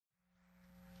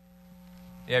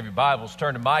You have your Bibles,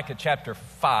 turn to Micah chapter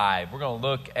 5. We're going to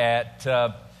look at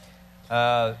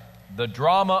the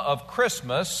drama of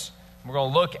Christmas. We're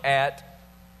going to look at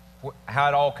how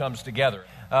it all comes together.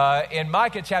 In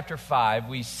Micah chapter 5,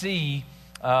 we see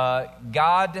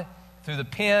God, through the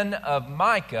pen of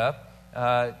Micah,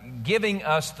 giving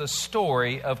us the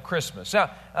story of Christmas.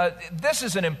 Now, this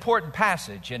is an important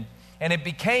passage, and it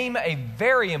became a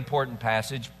very important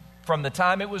passage from the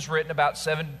time it was written, about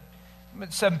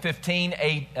 715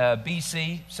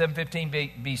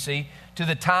 BC, to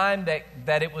the time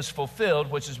that it was fulfilled,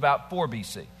 which is about 4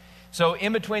 BC. So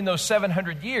in between those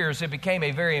 700 years, it became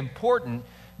a very important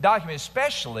document,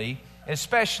 especially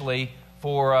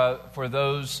for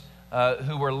those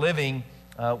who were living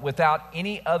without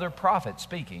any other prophet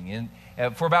speaking.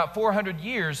 And for about 400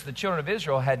 years, the children of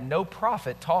Israel had no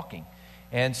prophet talking.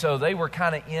 And so they were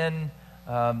kind of in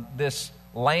this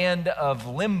land of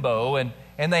limbo, and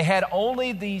they had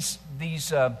only these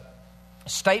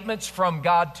statements from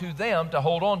God to them to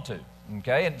hold on to.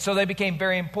 Okay, and so they became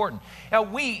very important. Now,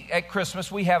 we at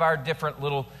Christmas, we have our different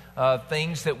little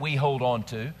things that we hold on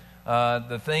to,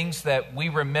 the things that we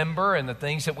remember and the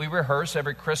things that we rehearse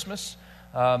every Christmas.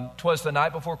 'Twas the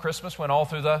night before Christmas when all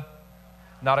through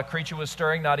not a creature was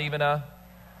stirring, not even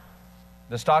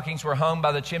the stockings were hung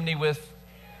by the chimney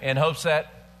in hopes that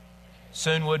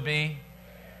soon would be.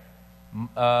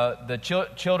 The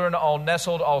children all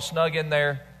nestled, all snug in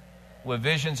there, with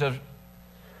visions of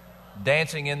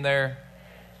dancing in there.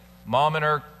 Mom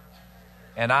and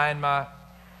I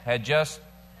had just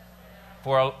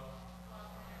for a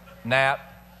nap.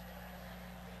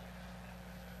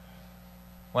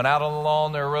 Went out on the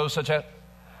lawn, there arose I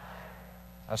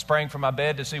sprang from my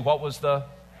bed to see what was up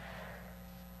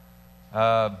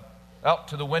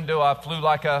to the window. I flew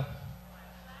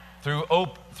threw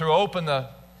open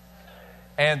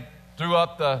and threw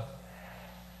up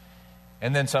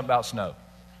and then something about snow.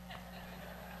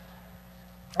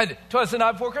 Twas the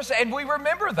night before Christmas, and we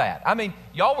remember that. I mean,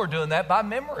 y'all were doing that by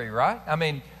memory, right? I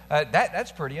mean,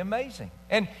 that's pretty amazing.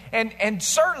 And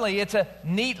certainly it's a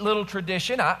neat little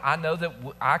tradition. I know that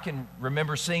I can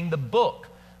remember seeing the book,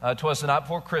 'Twas the Night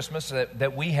Before Christmas,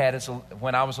 that we had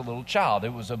when I was a little child.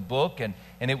 It was a book, and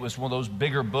it was one of those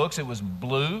bigger books. It was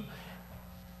blue.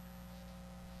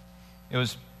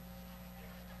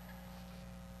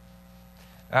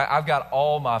 I've got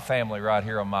all my family right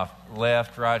here on my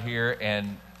left, right here,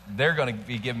 and they're going to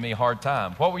be giving me a hard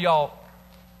time. What were y'all?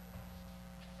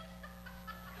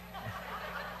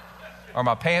 Are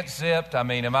my pants zipped? I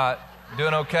mean, am I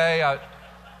doing okay?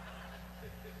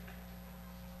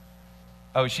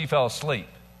 Oh, she fell asleep.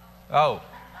 Oh,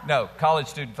 no, college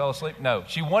student fell asleep? No,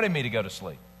 she wanted me to go to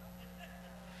sleep.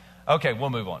 Okay, we'll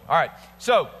move on. All right,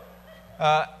 so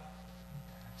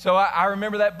I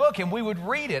remember that book, and we would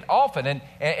read it often, and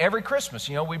every Christmas,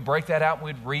 we'd break that out and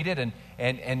we'd read it, and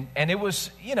it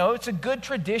was, it's a good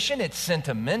tradition. It's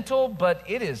sentimental, but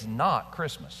it is not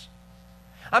Christmas.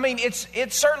 I mean,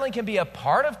 it certainly can be a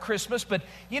part of Christmas, but,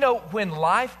 when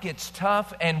life gets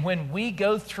tough and when we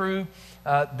go through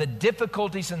the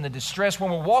difficulties and the distress,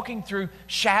 when we're walking through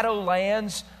shadow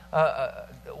lands,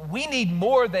 we need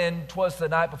more than 'twas the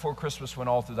night before Christmas when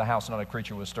all through the house not a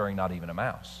creature was stirring, not even a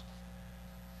mouse.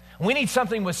 We need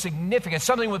something with significance,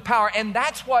 something with power, and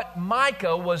that's what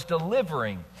Micah was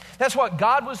delivering. That's what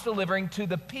God was delivering to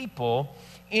the people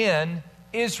in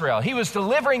Israel. He was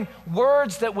delivering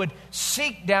words that would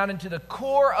seek down into the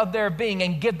core of their being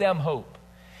and give them hope.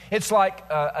 It's like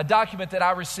a document that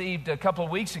I received a couple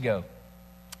of weeks ago.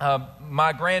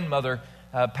 My grandmother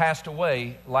passed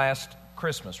away last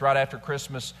Christmas. Right after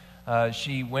Christmas,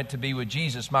 she went to be with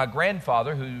Jesus. My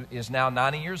grandfather, who is now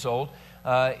 90 years old,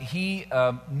 he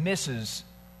misses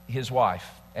his wife.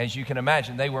 As you can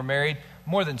imagine, they were married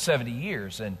more than 70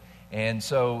 years, and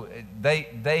so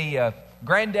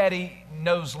Granddaddy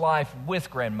knows life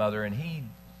with grandmother, and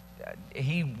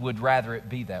he would rather it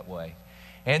be that way.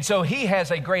 And so he has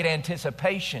a great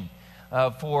anticipation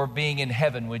for being in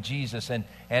heaven with Jesus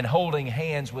and holding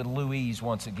hands with Louise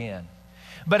once again.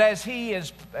 But as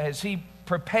he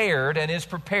prepared and is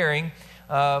preparing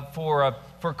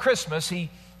for Christmas,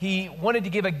 he wanted to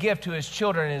give a gift to his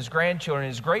children and his grandchildren,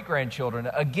 his great-grandchildren,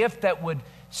 a gift that would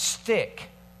stick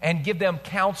and give them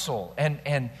counsel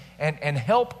and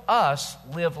help us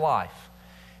live life.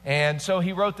 And so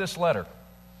he wrote this letter.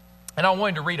 And I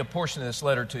wanted to read a portion of this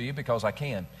letter to you because I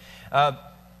can. And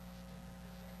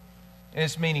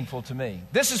it's meaningful to me.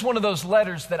 This is one of those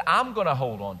letters that I'm going to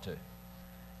hold on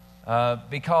to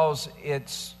because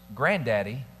it's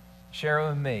Granddaddy sharing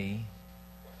with me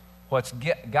what's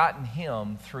gotten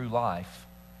him through life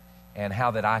and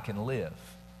how that I can live.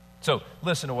 So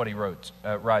listen to what he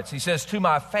writes. He says, to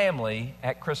my family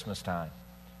at Christmas time,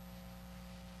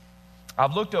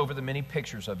 I've looked over the many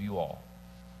pictures of you all.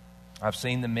 I've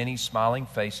seen the many smiling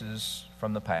faces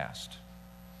from the past.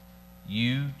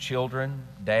 You, children,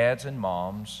 dads, and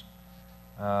moms,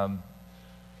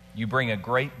 you bring a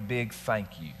great big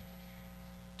thank you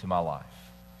to my life.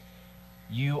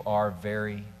 You are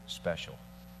very special.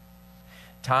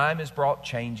 Time has brought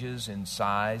changes in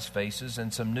size, faces,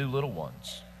 and some new little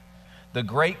ones. The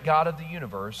great God of the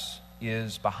universe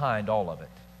is behind all of it.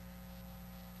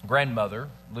 Grandmother,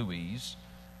 Louise,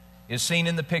 is seen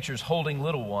in the pictures holding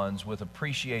little ones with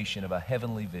appreciation of a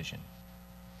heavenly vision.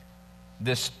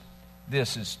 This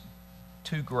is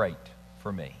too great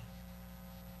for me.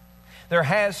 There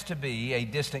has to be a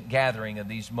distant gathering of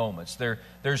these moments.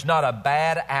 There's not a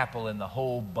bad apple in the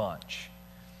whole bunch.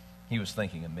 He was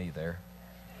thinking of me there.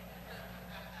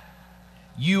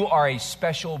 You are a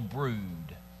special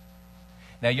brood.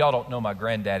 Now, y'all don't know my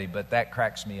granddaddy, but that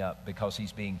cracks me up because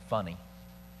he's being funny.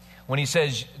 When he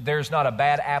says there's not a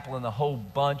bad apple in the whole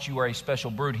bunch, you are a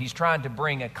special brood, he's trying to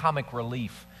bring a comic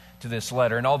relief to this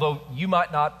letter. And although you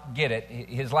might not get it,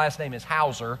 his last name is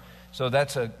Hauser, so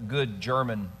that's a good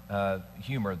German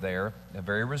humor there,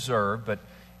 very reserved, but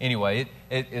anyway,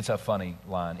 it's a funny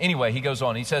line. Anyway, he goes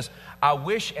on. He says, I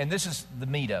wish, and this is the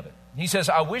meat of it. He says,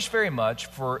 I wish very much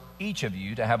for each of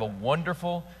you to have a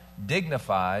wonderful,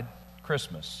 dignified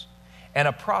Christmas and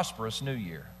a prosperous New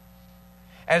Year.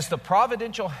 As the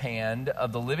providential hand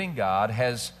of the living God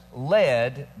has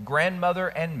led grandmother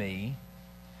and me,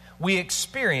 we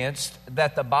experienced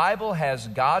that the Bible has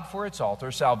God for its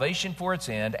author, salvation for its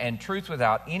end, and truth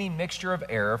without any mixture of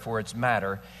error for its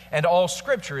matter, and all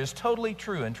Scripture is totally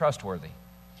true and trustworthy.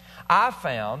 I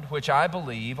found, which I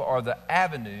believe are the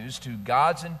avenues to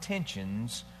God's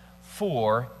intentions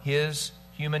for His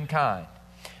humankind.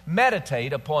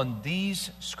 Meditate upon these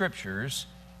Scriptures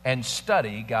and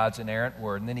study God's inerrant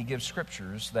Word. And then he gives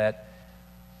Scriptures that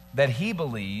he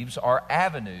believes are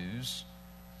avenues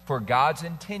for God's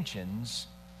intentions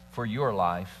for your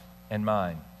life and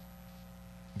mine.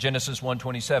 Genesis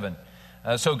 1:27.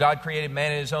 So God created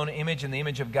man in His own image, in the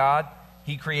image of God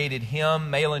He created him,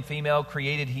 male and female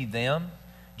created He them.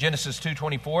 Genesis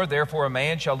 2:24. Therefore a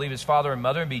man shall leave his father and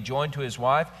mother and be joined to his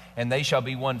wife, and they shall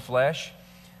be one flesh.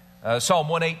 Psalm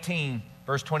 118,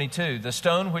 verse 22. The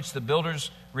stone which the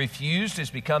builders refused has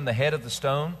become the head of the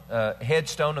stone,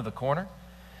 headstone of the corner.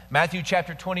 Matthew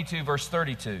chapter 22, verse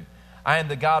 32. I am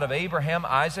the God of Abraham,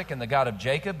 Isaac, and the God of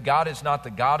Jacob. God is not the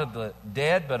God of the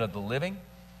dead, but of the living.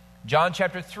 John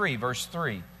chapter 3, verse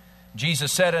 3.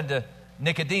 Jesus said unto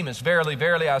Nicodemus, Verily,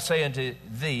 verily, I say unto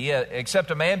thee,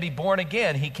 except a man be born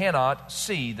again, he cannot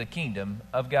see the kingdom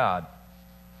of God.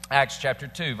 Acts chapter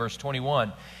 2, verse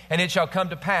 21. And it shall come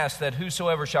to pass that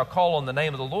whosoever shall call on the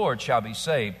name of the Lord shall be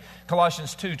saved.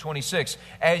 Colossians 2:26.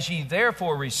 As ye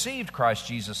therefore received Christ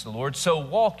Jesus the Lord, so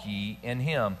walk ye in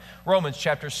Him. Romans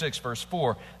chapter 6, verse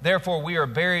 4. Therefore we are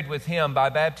buried with Him by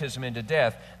baptism into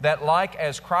death, that like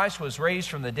as Christ was raised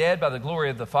from the dead by the glory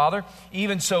of the Father,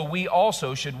 even so we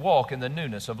also should walk in the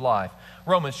newness of life.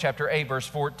 Romans chapter 8, verse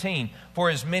 14. For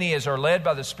as many as are led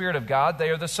by the Spirit of God, they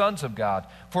are the sons of God.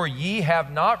 For ye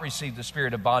have not received the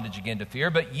spirit of bondage again to fear,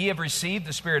 but ye have received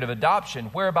the spirit of adoption,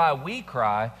 whereby we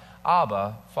cry,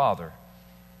 Abba, Father.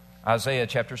 Isaiah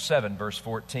chapter 7, verse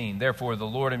 14. Therefore the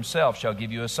Lord Himself shall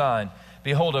give you a sign.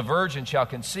 Behold, a virgin shall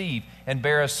conceive and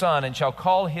bear a son, and shall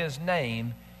call his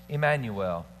name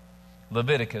Emmanuel.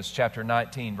 Leviticus chapter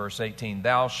 19, verse 18.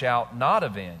 Thou shalt not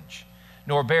avenge,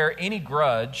 nor bear any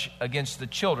grudge against the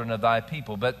children of thy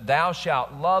people, but thou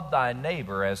shalt love thy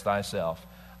neighbor as thyself.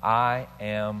 I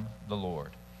am the Lord.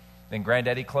 Then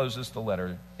Granddaddy closes the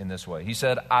letter in this way. He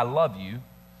said, I love you,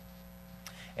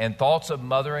 and thoughts of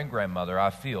mother and grandmother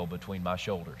I feel between my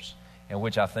shoulders, and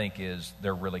which I think is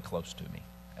they're really close to me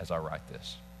as I write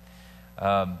this.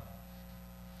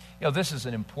 This is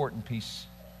an important piece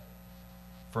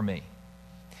for me,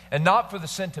 and not for the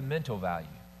sentimental value,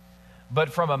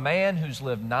 but from a man who's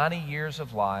lived 90 years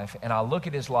of life, and I look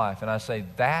at his life and I say,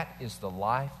 that is the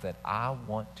life that I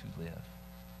want to live.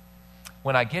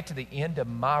 When I get to the end of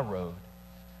my road,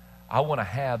 I want to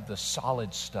have the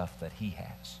solid stuff that he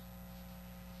has.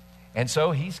 And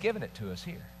so he's given it to us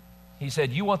here. He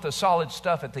said, you want the solid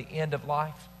stuff at the end of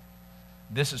life?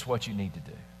 This is what you need to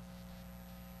do.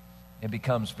 It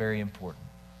becomes very important.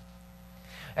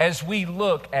 As we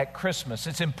look at Christmas,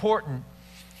 it's important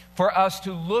for us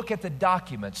to look at the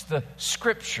documents, the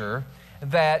Scripture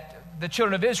that the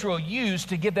children of Israel used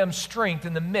to give them strength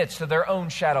in the midst of their own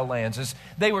shadowlands. As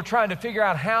they were trying to figure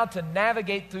out how to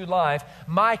navigate through life,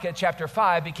 Micah chapter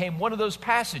 5 became one of those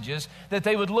passages that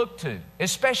they would look to,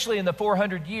 especially in the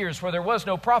 400 years where there was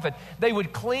no prophet. They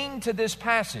would cling to this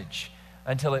passage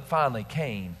until it finally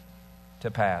came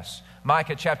to pass.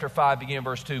 Micah chapter 5, beginning in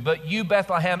verse 2. But you,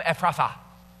 Bethlehem Ephrathah.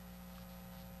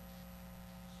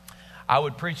 I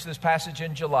would preach this passage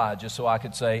in July just so I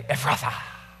could say Ephrathah.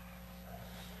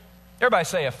 Everybody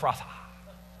say Ephrathah.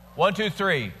 1, 2,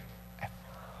 3.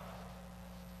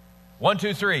 1,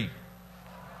 2, 3.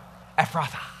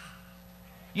 Ephrathah.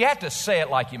 You have to say it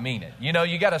like you mean it. You know,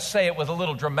 you got to say it with a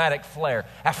little dramatic flair.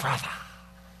 Ephrathah.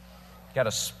 Got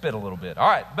to spit a little bit. All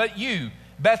right, but you,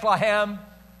 Bethlehem.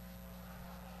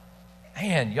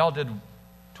 Man, y'all did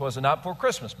 "'Twas the Night Before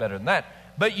Christmas" better than that.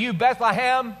 But you,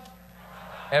 Bethlehem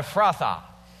Ephrathah.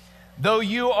 Though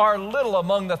you are little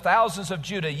among the thousands of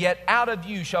Judah, yet out of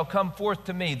you shall come forth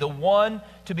to me the one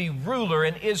to be ruler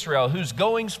in Israel, whose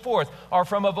goings forth are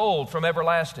from of old, from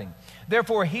everlasting.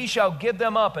 Therefore he shall give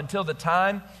them up until the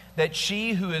time that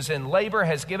she who is in labor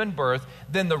has given birth.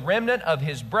 Then the remnant of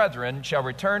his brethren shall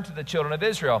return to the children of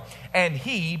Israel. And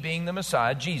he, being the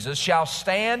Messiah, Jesus, shall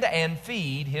stand and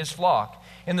feed his flock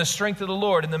in the strength of the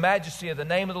Lord, in the majesty of the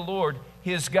name of the Lord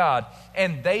his God.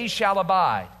 And they shall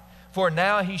abide. For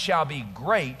now he shall be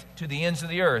great to the ends of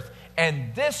the earth,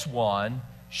 and this one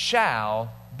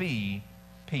shall be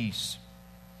peace.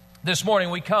 This morning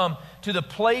we come to the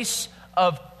place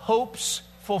of hope's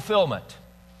fulfillment.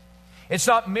 It's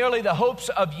not merely the hopes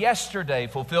of yesterday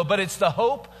fulfilled, but it's the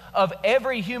hope of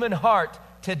every human heart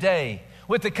today.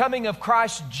 With the coming of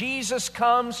Christ, Jesus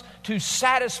comes to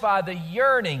satisfy the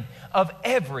yearning of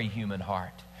every human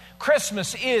heart.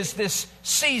 Christmas is this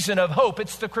season of hope.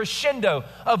 It's the crescendo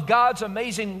of God's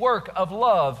amazing work of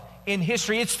love in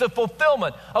history. It's the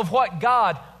fulfillment of what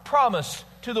God promised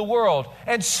to the world.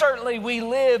 And certainly we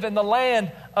live in the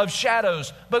land of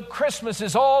shadows, but Christmas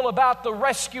is all about the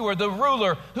rescuer, the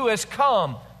ruler who has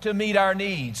come to meet our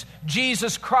needs.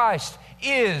 Jesus Christ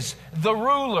is the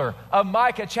ruler of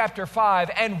Micah chapter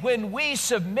 5. And when we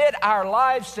submit our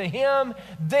lives to him,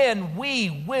 then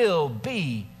we will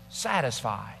be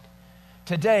satisfied.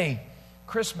 Today,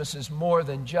 Christmas is more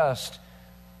than just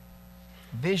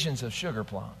visions of sugar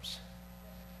plums.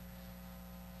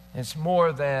 It's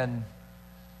more than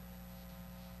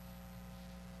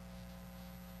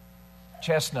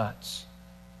chestnuts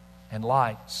and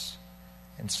lights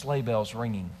and sleigh bells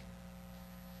ringing.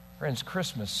 Friends,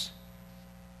 Christmas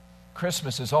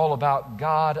is all about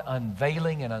God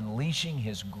unveiling and unleashing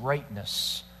his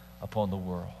greatness upon the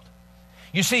world.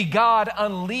 You see, God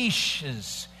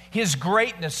unleashes his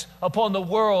greatness upon the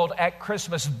world at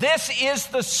Christmas. This is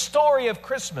the story of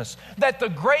Christmas, that the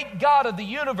great God of the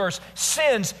universe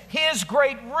sends his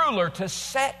great ruler to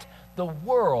set the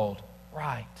world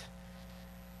right.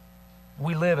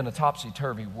 We live in a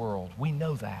topsy-turvy world. We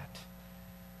know that.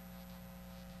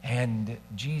 And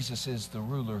Jesus is the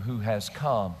ruler who has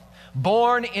come,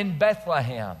 born in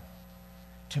Bethlehem,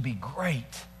 to be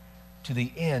great to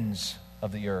the ends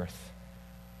of the earth.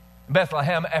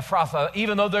 Bethlehem Ephrathah,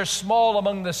 even though they're small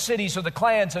among the cities or the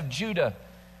clans of Judah,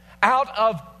 out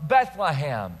of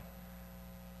Bethlehem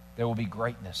there will be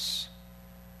greatness.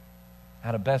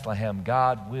 Out of Bethlehem,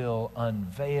 God will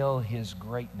unveil his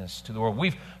greatness to the world.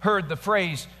 We've heard the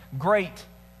phrase, great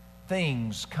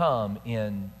things come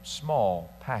in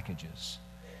small packages.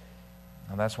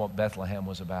 And that's what Bethlehem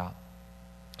was about.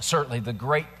 Certainly the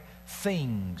great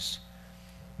things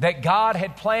that God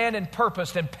had planned and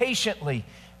purposed and patiently,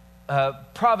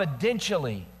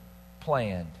 providentially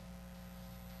planned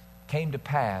came to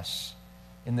pass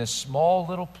in this small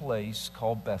little place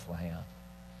called Bethlehem.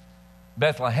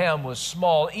 Bethlehem was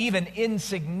small, even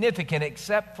insignificant,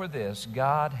 except for this: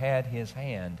 God had his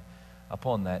hand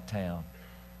upon that town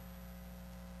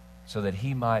so that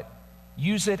he might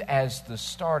use it as the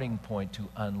starting point to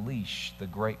unleash the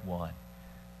great one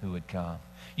who would come.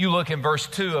 You look in verse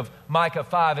 2 of Micah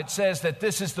 5, it says that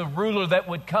this is the ruler that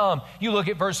would come. You look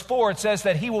at verse 4, it says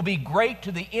that he will be great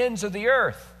to the ends of the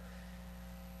earth.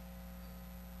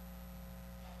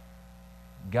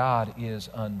 God is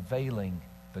unveiling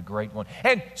the great one.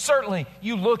 And certainly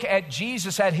you look at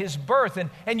Jesus at his birth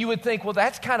and you would think, well,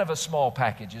 that's kind of a small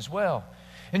package as well.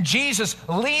 And Jesus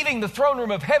leaving the throne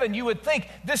room of heaven, you would think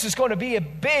this is going to be a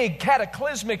big,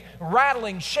 cataclysmic,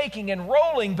 rattling, shaking, and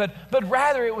rolling, but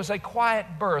rather it was a quiet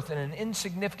birth in an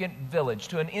insignificant village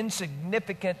to an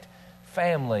insignificant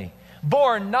family.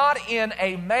 Born not in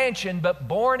a mansion, but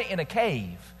born in a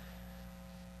cave.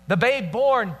 The babe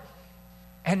born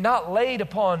and not laid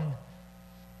upon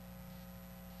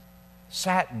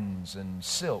satins and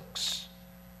silks,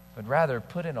 but rather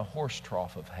put in a horse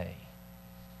trough of hay.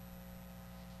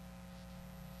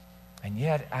 And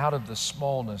yet, out of the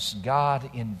smallness, God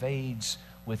invades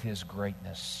with His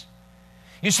greatness.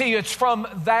 You see, it's from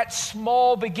that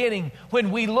small beginning,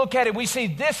 when we look at it, we see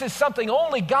this is something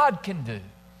only God can do.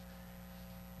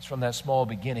 It's from that small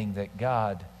beginning that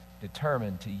God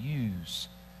determined to use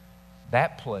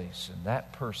that place and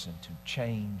that person to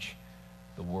change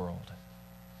the world.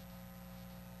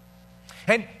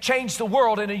 And change the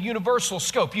world in a universal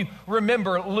scope. You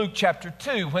remember Luke chapter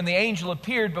 2, when the angel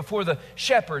appeared before the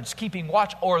shepherds keeping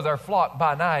watch o'er their flock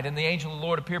by night, and the angel of the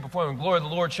Lord appeared before them, and the glory of the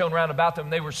Lord shone round about them,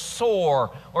 and they were sore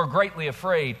or greatly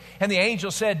afraid. And the angel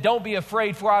said, "Don't be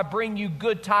afraid, for I bring you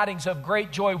good tidings of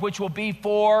great joy, which will be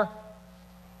for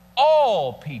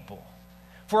all people.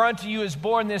 For unto you is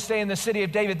born this day in the city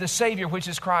of David the Savior, which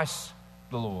is Christ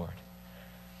the Lord."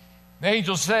 The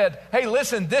angel said, hey,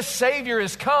 listen, this Savior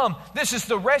has come. This is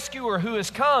the rescuer who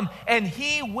has come, and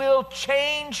He will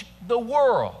change the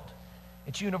world.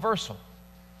 It's universal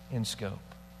in scope.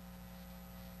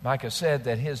 Micah said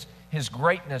that His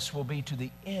greatness will be to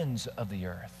the ends of the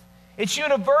earth. It's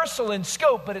universal in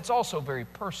scope, but it's also very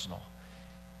personal.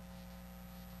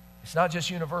 It's not just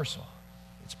universal,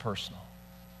 it's personal.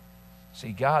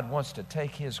 See, God wants to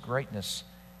take His greatness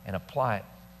and apply it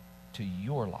to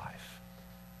your life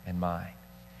and mine.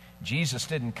 Jesus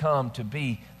didn't come to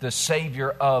be the Savior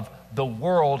of the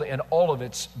world in all of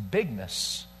its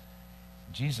bigness.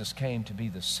 Jesus came to be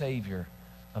the Savior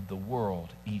of the world,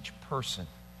 each person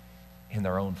in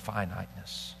their own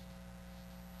finiteness.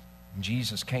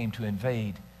 Jesus came to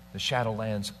invade the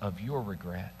shadowlands of your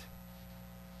regret.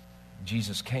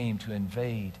 Jesus came to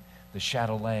invade the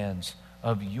shadowlands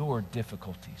of your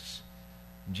difficulties.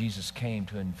 Jesus came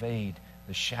to invade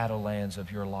the shadowlands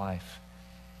of your life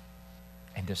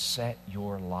and to set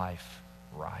your life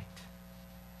right.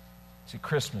 See,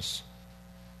 Christmas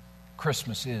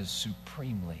is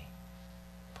supremely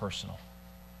personal.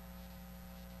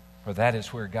 For that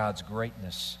is where God's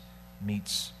greatness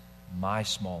meets my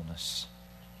smallness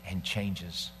and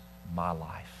changes my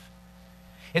life.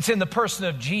 It's in the person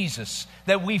of Jesus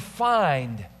that we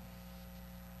find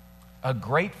a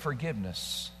great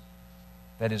forgiveness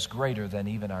that is greater than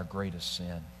even our greatest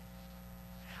sin.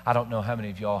 I don't know how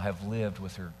many of y'all have lived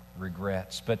with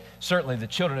regrets, but certainly the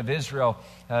children of Israel,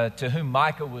 to whom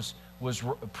Micah was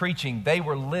preaching, they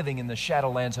were living in the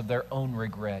shadowlands of their own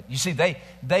regret. You see,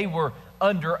 they were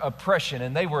under oppression,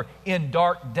 and they were in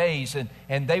dark days,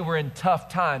 and they were in tough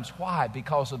times. Why?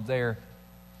 Because of their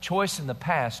choice in the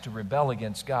past to rebel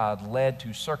against God led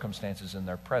to circumstances in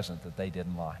their present that they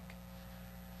didn't like,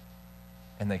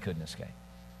 and they couldn't escape.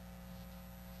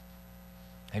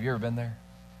 Have you ever been there?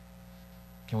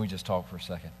 Can we just talk for a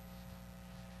second?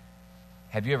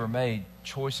 Have you ever made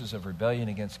choices of rebellion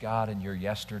against God in your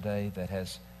yesterday that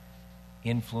has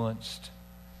influenced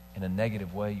in a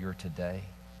negative way your today,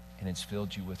 and it's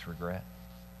filled you with regret?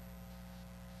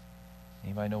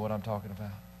 Anybody know what I'm talking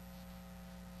about?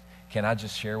 Can I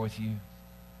just share with you?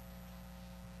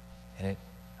 And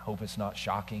I hope it's not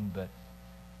shocking, but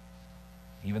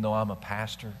even though I'm a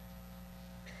pastor,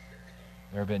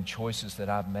 there have been choices that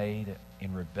I've made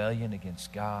in rebellion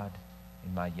against God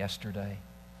in my yesterday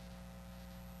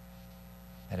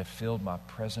that have filled my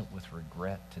present with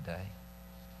regret today.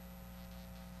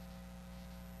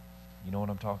 You know what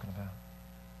I'm talking about?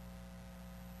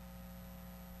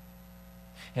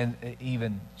 And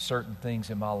even certain things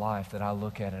in my life that I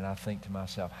look at and I think to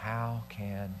myself, how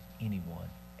can anyone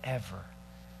ever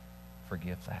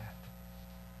forgive that?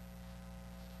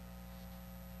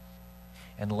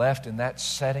 And left in that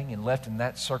setting and left in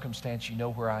that circumstance, you know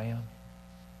where I am?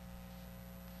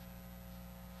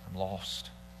 I'm lost.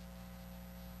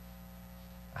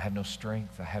 I have no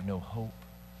strength. I have no hope.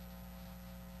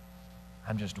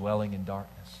 I'm just dwelling in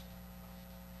darkness.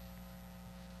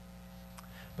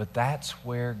 But that's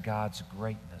where God's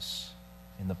greatness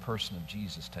in the person of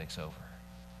Jesus takes over.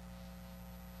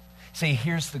 See,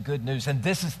 here's the good news, and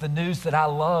this is the news that I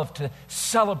love to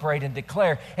celebrate and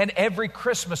declare. And every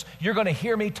Christmas, you're going to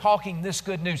hear me talking this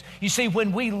good news. You see,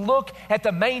 when we look at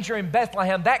the manger in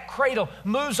Bethlehem, that cradle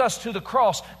moves us to the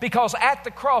cross, because at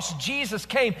the cross, Jesus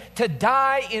came to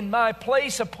die in my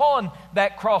place upon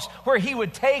that cross, where He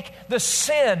would take the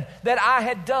sin that I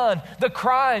had done, the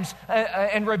crimes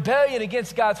and rebellion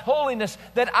against God's holiness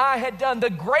that I had done, the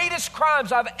greatest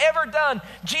crimes I've ever done.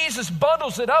 Jesus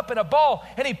bundles it up in a ball,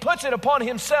 and He puts it upon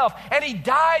Himself, and He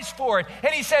dies for it.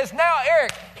 And He says, now,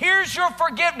 Eric, here's your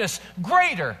forgiveness,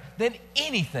 greater than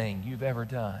anything you've ever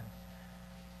done.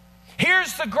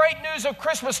 Here's the great news of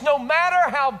Christmas. No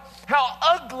matter how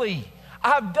ugly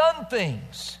I've done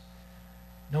things,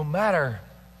 no matter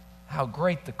how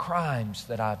great the crimes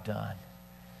that I've done.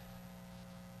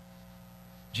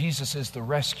 Jesus is the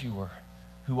rescuer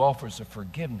who offers a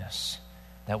forgiveness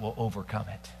that will overcome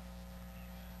it.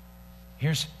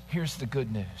 Here's the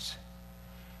good news.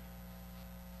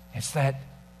 It's that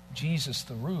Jesus,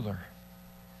 the ruler,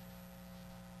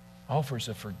 offers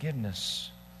a forgiveness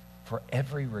for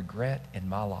every regret in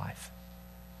my life.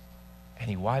 And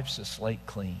he wipes the slate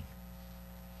clean.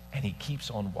 And he keeps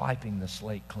on wiping the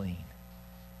slate clean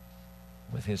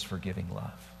with his forgiving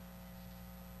love.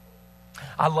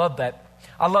 I love that.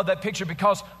 I love that picture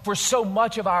because for so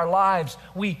much of our lives,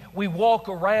 we walk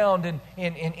around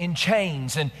in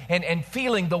chains and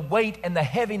feeling the weight and the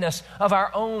heaviness of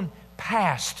our own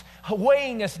past,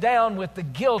 weighing us down with the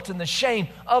guilt and the shame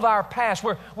of our past.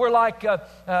 We're like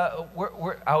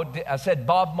I said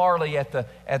Bob Marley at the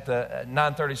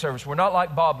 9:30 service. We're not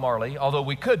like Bob Marley, although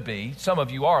we could be. Some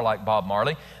of you are like Bob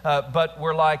Marley, but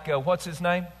we're like what's his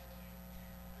name?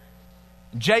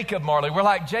 Jacob Marley. We're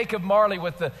like Jacob Marley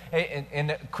with in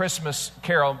the Christmas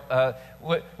Carol,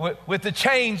 with the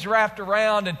chains wrapped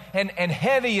around and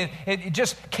heavy. It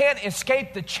just can't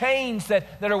escape the chains that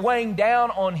are weighing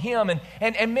down on him.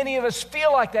 And many of us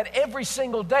feel like that every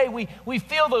single day. We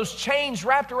feel those chains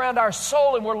wrapped around our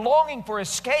soul and we're longing for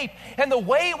escape. And the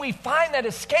way we find that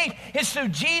escape is through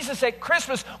Jesus at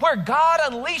Christmas, where God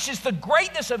unleashes the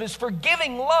greatness of his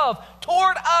forgiving love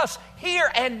toward us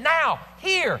here and now.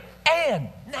 Here and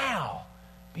now,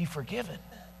 be forgiven.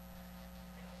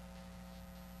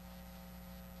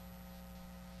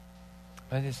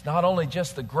 But it's not only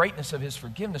just the greatness of his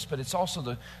forgiveness, but it's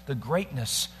also the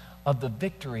greatness of the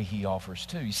victory he offers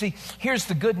too. You see, here's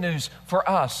the good news for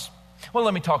us. Well,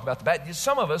 let me talk about the bad.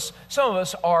 Some of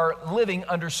us are living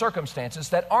under circumstances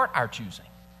that aren't our choosing.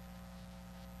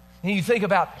 And you think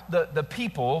about the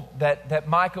people that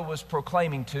Micah was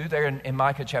proclaiming to there in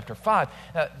Micah chapter 5.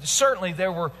 Certainly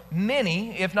there were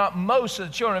many, if not most, of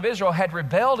the children of Israel had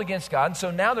rebelled against God, and so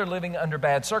now they're living under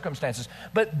bad circumstances.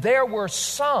 But there were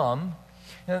some,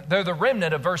 they're the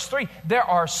remnant of verse 3, there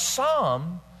are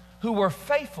some who were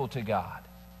faithful to God.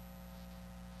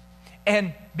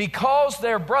 And because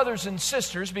their brothers and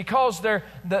sisters, because they're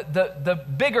the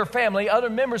bigger family, other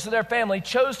members of their family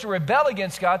chose to rebel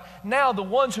against God, now the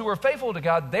ones who were faithful to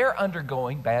God, they're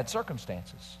undergoing bad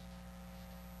circumstances.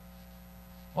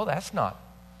 Well, that's not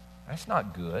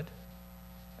good.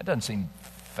 That doesn't seem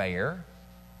fair.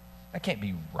 That can't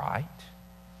be right.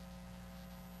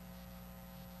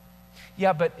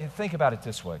 Yeah, but think about it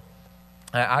this way.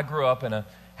 I grew up in a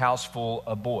house full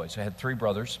of boys. I had 3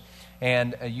 brothers.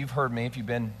 And you've heard me, if you've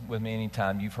been with me any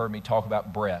time, you've heard me talk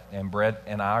about Brett. And Brett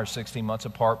and I are 16 months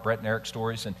apart, Brett and Eric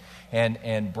stories.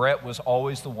 And Brett was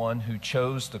always the one who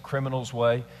chose the criminal's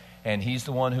way. And he's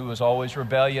the one who was always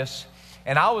rebellious.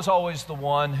 And I was always the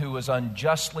one who was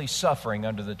unjustly suffering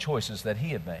under the choices that he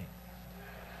had made.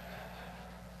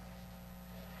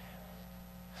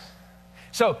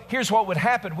 So here's what would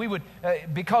happen. We would,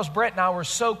 because Brett and I were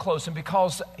so close and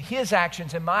because his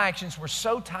actions and my actions were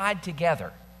so tied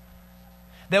together,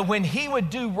 that when he would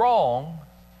do wrong,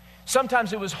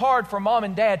 sometimes it was hard for mom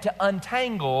and dad to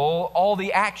untangle all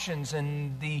the actions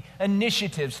and the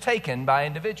initiatives taken by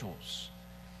individuals.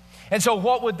 And so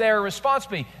what would their response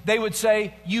be? They would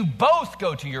say, you both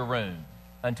go to your room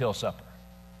until supper.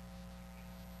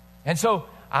 And so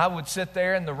I would sit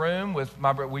there in the room with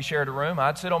my brother. We shared a room.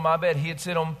 I'd sit on my bed. He'd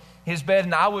sit on his bed,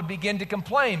 and I would begin to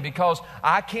complain because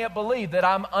I can't believe that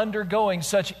I'm undergoing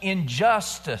such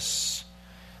injustice,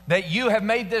 that you have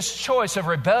made this choice of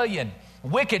rebellion,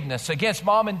 wickedness against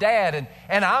mom and dad,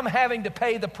 and I'm having to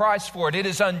pay the price for it. It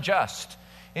is unjust.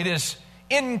 It is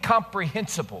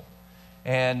incomprehensible.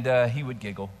 And he would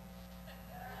giggle.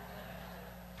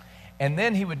 And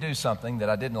then he would do something that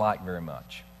I didn't like very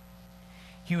much.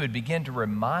 He would begin to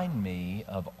remind me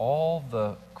of all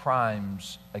the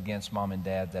crimes against mom and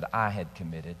dad that I had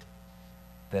committed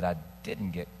that I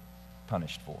didn't get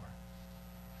punished for.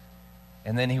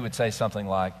 And then he would say something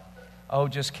like, oh,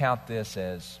 just count this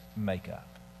as makeup.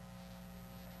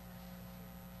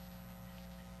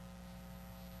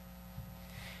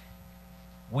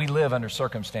 We live under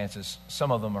circumstances,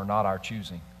 some of them are not our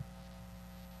choosing.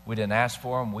 We didn't ask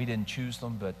for them, we didn't choose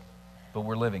them, but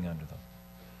we're living under them.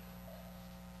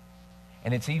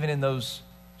 And it's even in those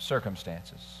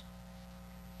circumstances,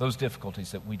 those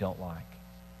difficulties that we don't like,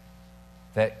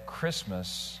 that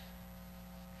Christmas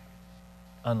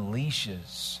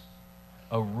unleashes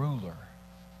a ruler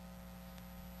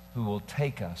who will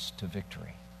take us to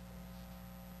victory.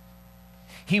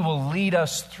 He will lead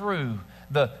us through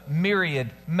the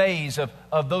myriad maze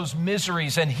of those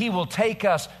miseries, and He will take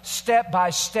us step by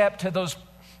step to those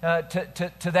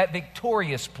to that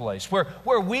victorious place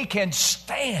where we can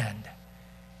stand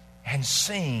and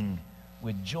sing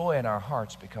with joy in our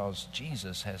hearts because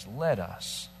Jesus has led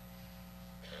us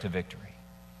to victory.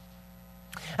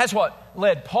 That's what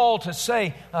led Paul to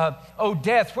say, "O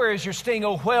death, where is your sting?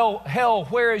 O hell,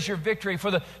 where is your victory?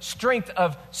 For the strength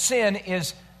of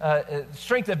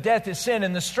death is sin,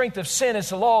 and the strength of sin is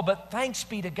the law. But thanks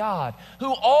be to God,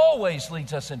 who always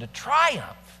leads us into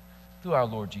triumph through our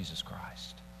Lord Jesus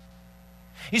Christ."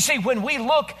 You see, when we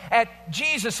look at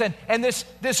Jesus and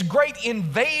this great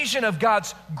invasion of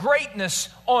God's greatness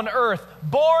on earth,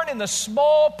 born in the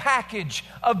small package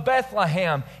of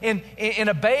Bethlehem, in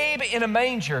a babe in a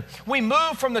manger, we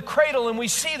move from the cradle and we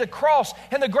see the cross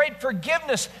and the great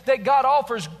forgiveness that God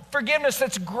offers, forgiveness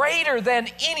that's greater than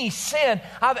any sin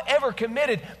I've ever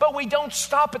committed. But we don't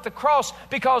stop at the cross,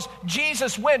 because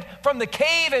Jesus went from the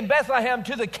cave in Bethlehem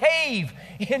to the cave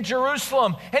in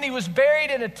Jerusalem, and He was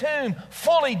buried in a tomb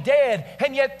fully dead,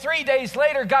 and yet 3 days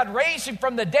later God raised Him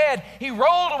from the dead. He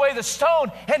rolled away the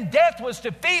stone, and death was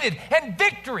defeated, and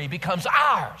victory becomes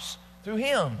ours through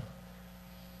Him.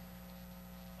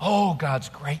 Oh, God's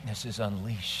greatness is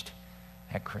unleashed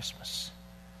at Christmas.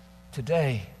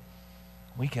 Today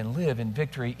we can live in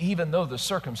victory even though the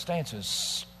circumstances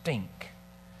stink.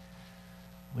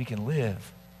 We can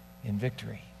live in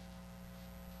victory.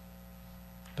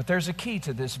 But there's a key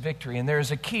to this victory, and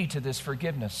there's a key to this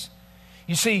forgiveness.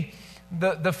 You see,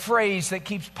 the phrase that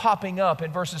keeps popping up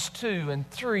in verses 2 and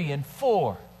 3 and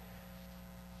 4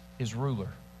 is ruler,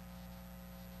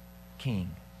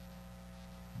 king,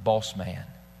 boss man.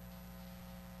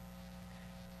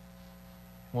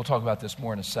 We'll talk about this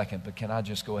more in a second, but can I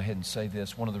just go ahead and say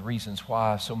this? One of the reasons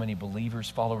why so many believers,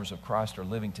 followers of Christ, are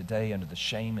living today under the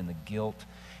shame and the guilt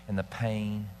and the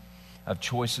pain of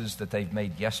choices that they've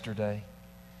made yesterday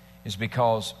is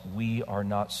because we are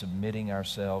not submitting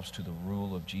ourselves to the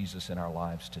rule of Jesus in our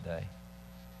lives today.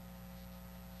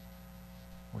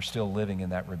 We're still living in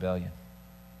that rebellion,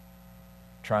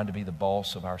 trying to be the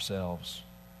boss of ourselves.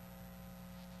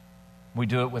 We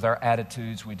do it with our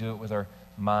attitudes, we do it with our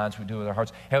minds, we do it with our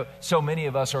hearts. So many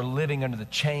of us are living under the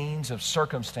chains of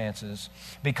circumstances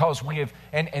because we have,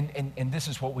 and this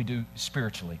is what we do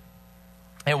spiritually.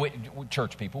 And we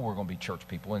church people, we're going to be church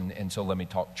people, and so let me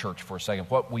talk church for a second.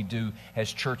 What we do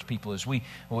as church people is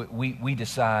we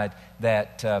decide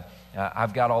that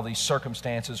I've got all these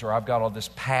circumstances, or I've got all this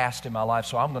past in my life,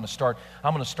 so I'm going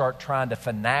to start trying to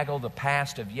finagle the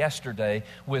past of yesterday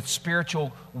with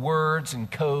spiritual words and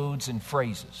codes and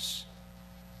phrases.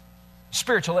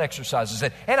 Spiritual exercises,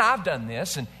 and I've done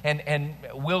this, and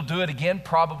we'll do it again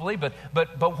probably.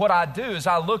 But what I do is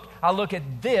I look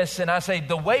at this and I say,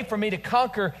 the way for me to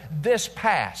conquer this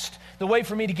past, the way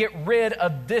for me to get rid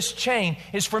of this chain,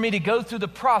 is for me to go through the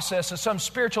process of some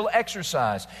spiritual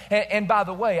exercise. And by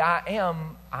the way, I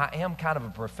am kind of a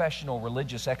professional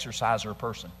religious exerciser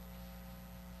person.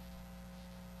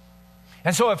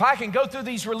 And so if I can go through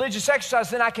these religious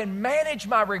exercises, then I can manage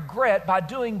my regret by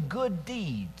doing good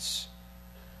deeds.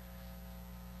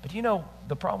 But you know,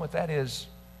 the problem with that is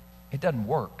it doesn't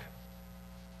work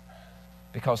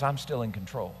because I'm still in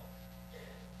control.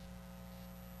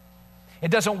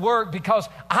 It doesn't work because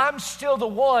I'm still the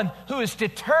one who is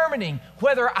determining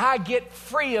whether I get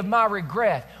free of my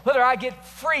regret, whether I get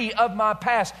free of my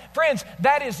past. Friends,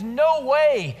 that is no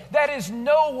way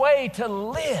to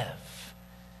live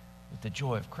with the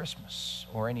joy of Christmas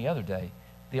or any other day.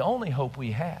 The only hope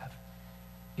we have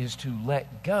is to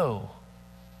let go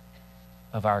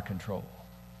of our control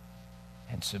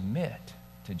and submit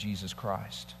to Jesus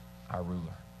Christ, our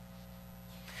ruler.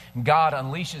 God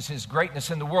unleashes His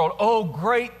greatness in the world. Oh,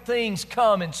 great things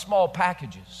come in small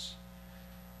packages.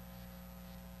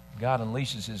 God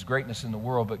unleashes His greatness in the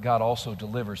world, but God also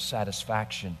delivers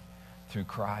satisfaction through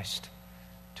Christ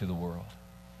to the world.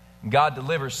 God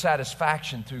delivers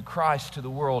satisfaction through Christ to the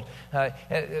world.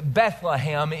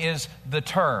 Bethlehem is the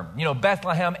term. You know,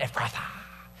 Bethlehem, Ephrathah,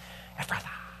 Ephrathah.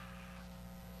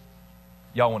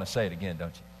 Y'all want to say it again,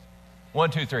 don't you?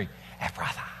 1, 2, 3.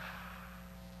 Ephrathah.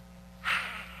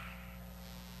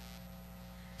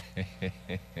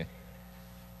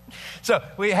 So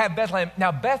we have Bethlehem.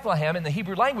 Now, Bethlehem in the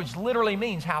Hebrew language literally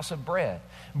means house of bread.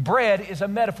 Bread is a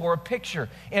metaphor, a picture.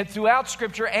 And throughout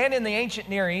Scripture and in the ancient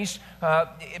Near East,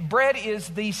 bread is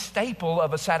the staple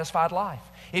of a satisfied life.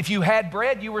 If you had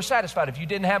bread, you were satisfied. If you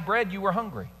didn't have bread, you were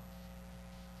hungry.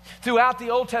 Throughout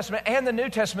the Old Testament and the New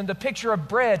Testament, the picture of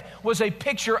bread was a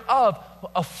picture of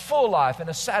a full life and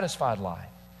a satisfied life.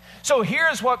 So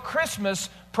here's what Christmas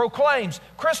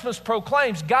Christmas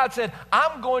proclaims, God said,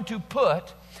 I'm going to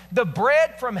put the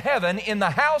bread from heaven in the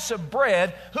house of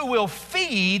bread who will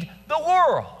feed the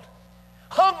world.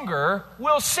 Hunger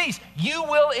will cease. You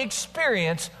will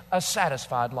experience a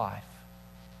satisfied life.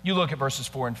 You look at verses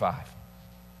 4 and 5. It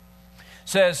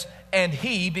says, and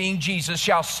he, being Jesus,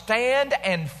 shall stand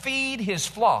and feed his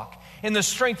flock in the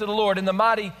strength of the Lord, in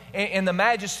the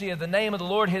majesty of the name of the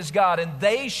Lord his God, and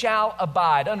they shall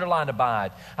abide. Underline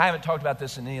abide. I haven't talked about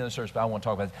this in any other service, but I want to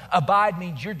talk about this. Abide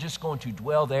means you're just going to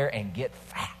dwell there and get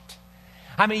fat.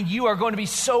 I mean, you are going to be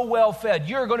so well fed.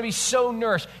 You're going to be so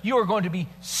nourished. You are going to be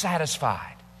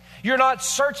satisfied. You're not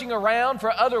searching around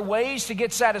for other ways to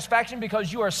get satisfaction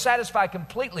because you are satisfied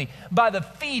completely by the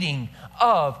feeding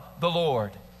of the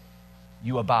Lord.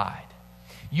 You abide.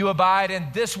 You abide,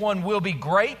 and this one will be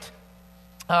great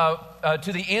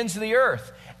to the ends of the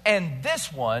earth. And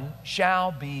this one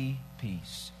shall be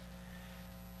peace.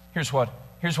 Here's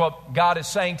what God is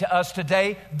saying to us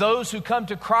today. Those who come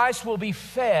to Christ will be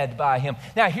fed by him.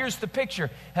 Now, here's the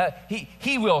picture.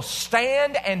 He will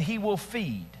stand and he will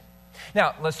feed.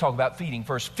 Now, let's talk about feeding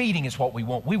first. Feeding is what we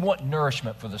want. We want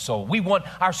nourishment for the soul. We want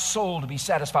our soul to be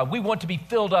satisfied. We want to be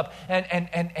filled up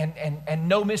and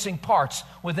no missing parts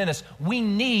within us. We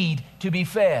need to be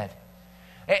fed.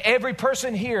 Every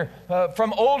person here,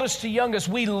 from oldest to youngest,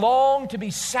 we long to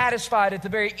be satisfied at the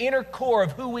very inner core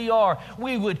of who we are.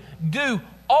 We would do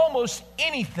almost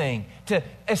anything to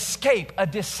escape a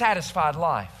dissatisfied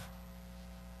life.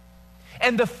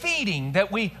 And the feeding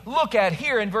that we look at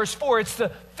here in verse 4, it's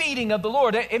the feeding of the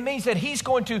Lord. It means that he's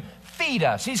going to feed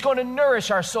us. He's going to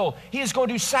nourish our soul. He is going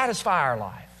to satisfy our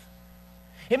life.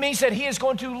 It means that he is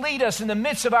going to lead us in the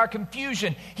midst of our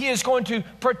confusion. He is going to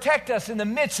protect us in the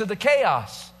midst of the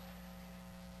chaos.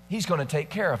 He's going to take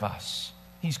care of us.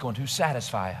 He's going to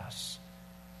satisfy us.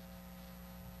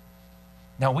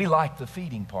 Now, we like the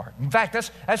feeding part. In fact,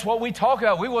 that's what we talk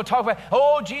about. We will talk about,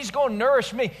 oh, Jesus is going to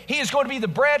nourish me. He is going to be the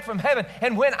bread from heaven.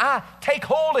 And when I take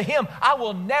hold of him, I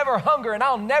will never hunger and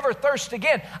I'll never thirst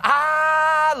again.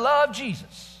 I love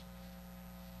Jesus,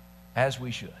 as we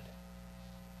should.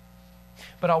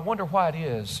 But I wonder why it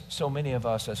is so many of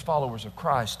us as followers of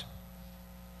Christ,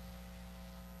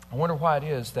 I wonder why it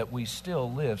is that we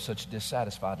still live such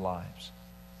dissatisfied lives.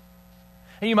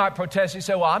 And you might protest. You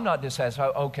say, well, I'm not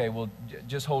dissatisfied. Okay, well,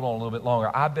 just hold on a little bit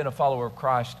longer. I've been a follower of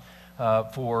Christ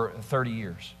for 30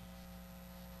 years,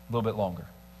 a little bit longer.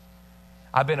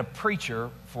 I've been a preacher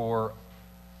for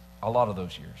a lot of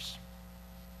those years.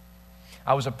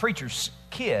 I was a preacher's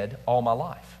kid all my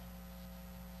life.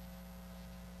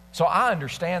 So I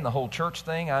understand the whole church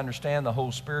thing. I understand the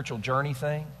whole spiritual journey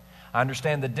thing. I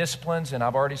understand the disciplines, and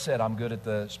I've already said I'm good at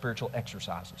the spiritual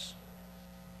exercises.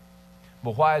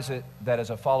 But why is it that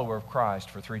as a follower of Christ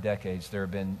for 3 decades, there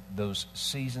have been those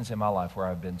seasons in my life where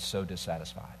I've been so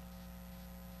dissatisfied?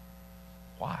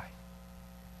 Why?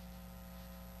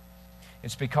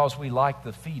 It's because we like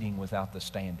the feeding without the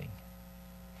standing.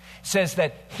 It says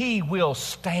that he will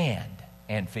stand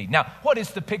and feed. Now, what is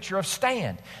the picture of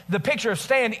stand? The picture of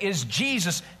stand is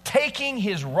Jesus taking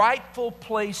his rightful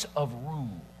place of rule.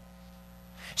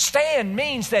 Stand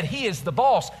means that he is the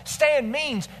boss. Stand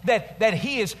means that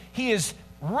he is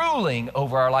ruling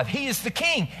over our life. He is the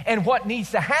king. And what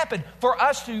needs to happen for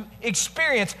us to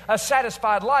experience a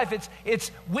satisfied life,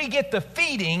 it's we get the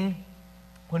feeding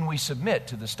when we submit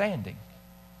to the standing.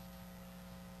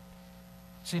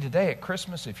 See, today at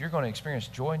Christmas, if you're going to experience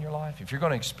joy in your life, if you're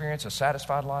going to experience a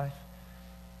satisfied life,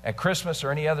 at Christmas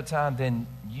or any other time, then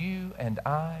you and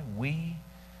we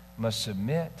must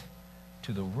submit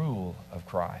to the rule of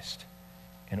Christ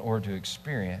in order to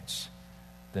experience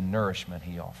the nourishment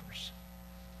he offers.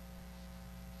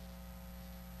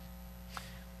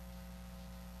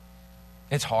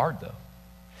 It's hard, though.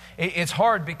 It's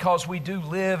hard because we do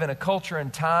live in a culture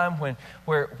and time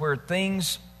where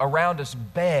things around us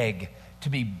beg to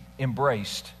be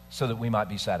embraced so that we might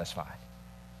be satisfied.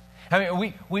 I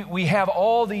mean, we have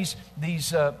all these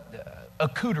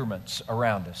accoutrements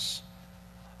around us.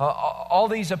 All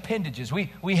these appendages.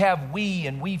 We have We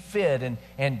and We Fit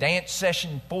and Dance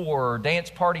Session 4 or Dance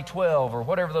Party 12 or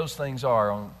whatever those things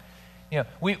are.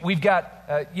 We've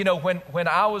got, when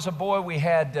I was a boy, we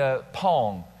had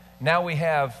Pong. Now we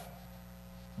have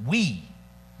We,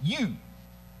 You.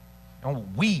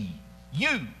 We,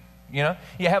 You.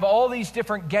 You have all these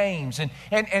different games, and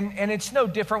it's no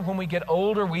different when we get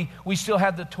older. We still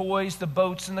have the toys, the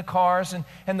boats, and the cars,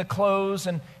 and the clothes,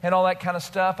 and all that kind of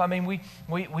stuff. I mean, we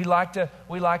like to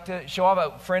show off.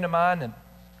 A friend of mine and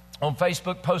on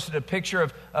Facebook posted a picture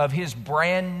of his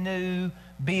brand new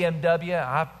BMW.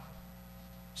 I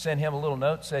sent him a little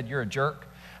note, said, "You're a jerk,"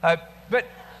 but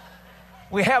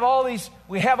we have all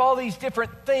these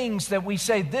different things that we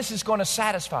say, this is going to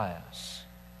satisfy us.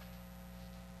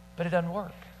 But it doesn't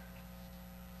work.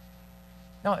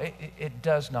 No, it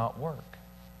does not work.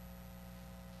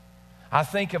 I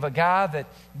think of a guy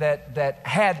that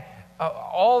had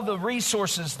all the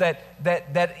resources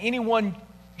that anyone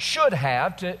should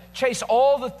have to chase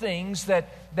all the things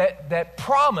that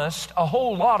promised a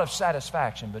whole lot of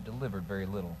satisfaction but delivered very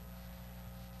little.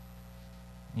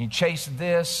 You chase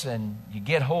this and you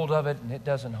get hold of it and it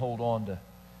doesn't hold on to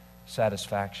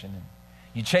satisfaction. And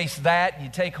you chase that and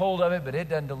you take hold of it, but it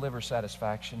doesn't deliver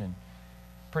satisfaction. And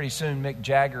pretty soon Mick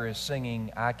Jagger is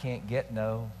singing, I can't get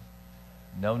no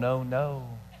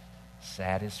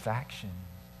satisfaction.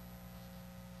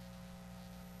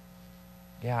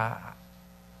 Yeah,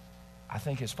 I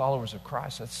think as followers of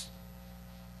Christ, that's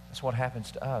what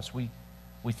happens to us. We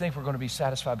think we're going to be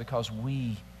satisfied because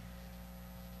we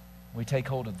take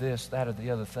hold of this, that, or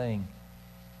the other thing.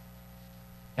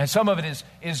 And some of it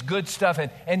is good stuff,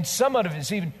 and some of it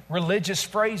is even religious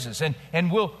phrases.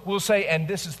 And we'll say, and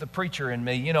this is the preacher in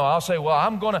me, you know, I'll say, well,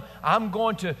 I'm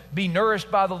going to be nourished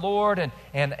by the Lord,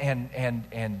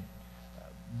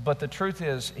 but the truth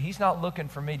is, He's not looking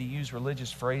for me to use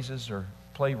religious phrases or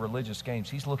play religious games.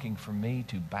 He's looking for me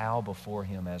to bow before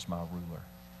Him as my ruler.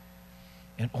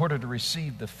 In order to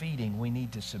receive the feeding, we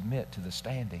need to submit to the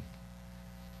standing.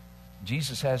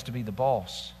 Jesus has to be the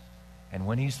boss. And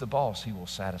when He's the boss, He will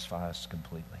satisfy us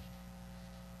completely.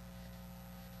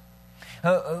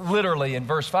 Literally in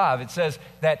verse 5, it says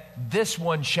that this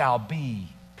one shall be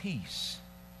peace.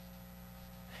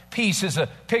 Peace is a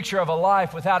picture of a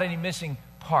life without any missing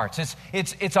parts.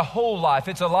 It's a whole life.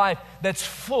 It's a life that's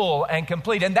full and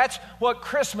complete. And that's what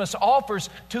Christmas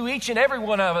offers to each and every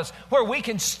one of us, where we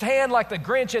can stand like the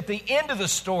Grinch at the end of the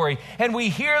story and we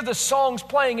hear the songs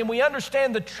playing and we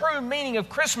understand the true meaning of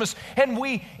Christmas and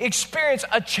we experience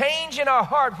a change in our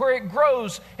heart where it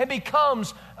grows and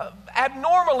becomes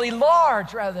abnormally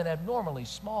large rather than abnormally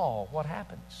small. What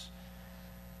happens?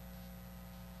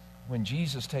 When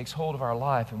Jesus takes hold of our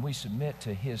life and we submit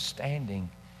to His standing,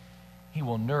 He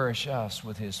will nourish us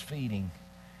with His feeding,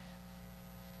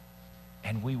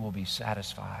 and we will be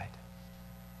satisfied,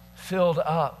 filled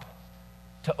up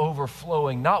to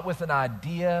overflowing, not with an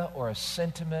idea or a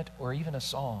sentiment or even a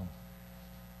song,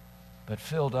 but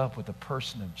filled up with the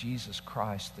person of Jesus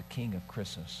Christ, the King of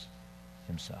Christmas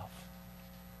Himself.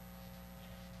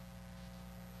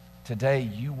 Today,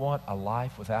 you want a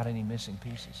life without any missing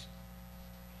pieces.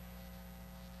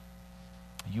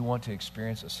 You want to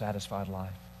experience a satisfied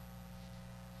life.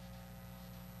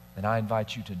 And I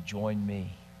invite you to join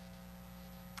me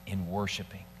in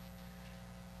worshiping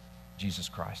Jesus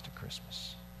Christ at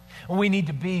Christmas. We need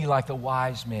to be like the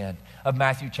wise men of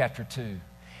Matthew chapter 2.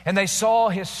 And they saw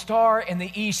His star in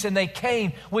the east, and they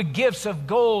came with gifts of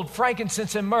gold,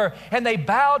 frankincense, and myrrh, and they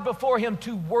bowed before Him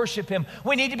to worship Him.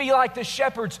 We need to be like the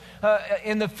shepherds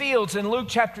in the fields in Luke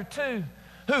chapter 2,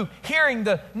 who, hearing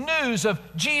the news of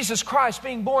Jesus Christ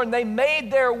being born, they made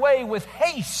their way with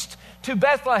haste to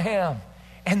Bethlehem.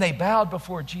 And they bowed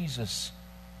before Jesus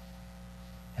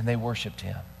and they worshiped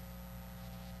Him.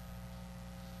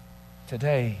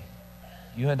 Today,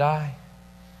 you and I,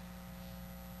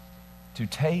 to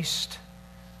taste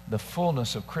the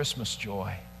fullness of Christmas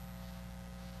joy,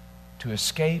 to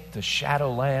escape the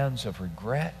shadowlands of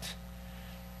regret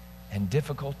and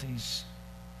difficulties,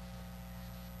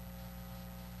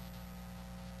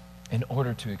 in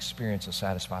order to experience a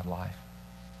satisfied life,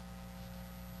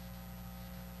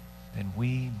 then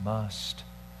we must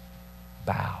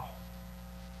bow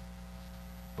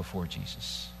before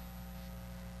Jesus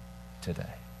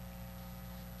today.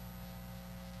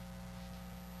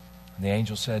 And the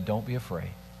angel said, don't be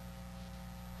afraid.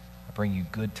 I bring you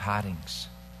good tidings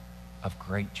of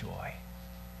great joy,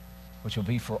 which will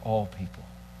be for all people.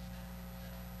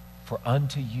 For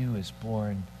unto you is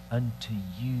born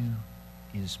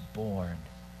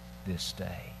this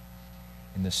day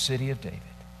in the city of David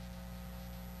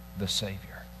the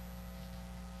Savior,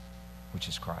 which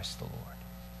is Christ the Lord.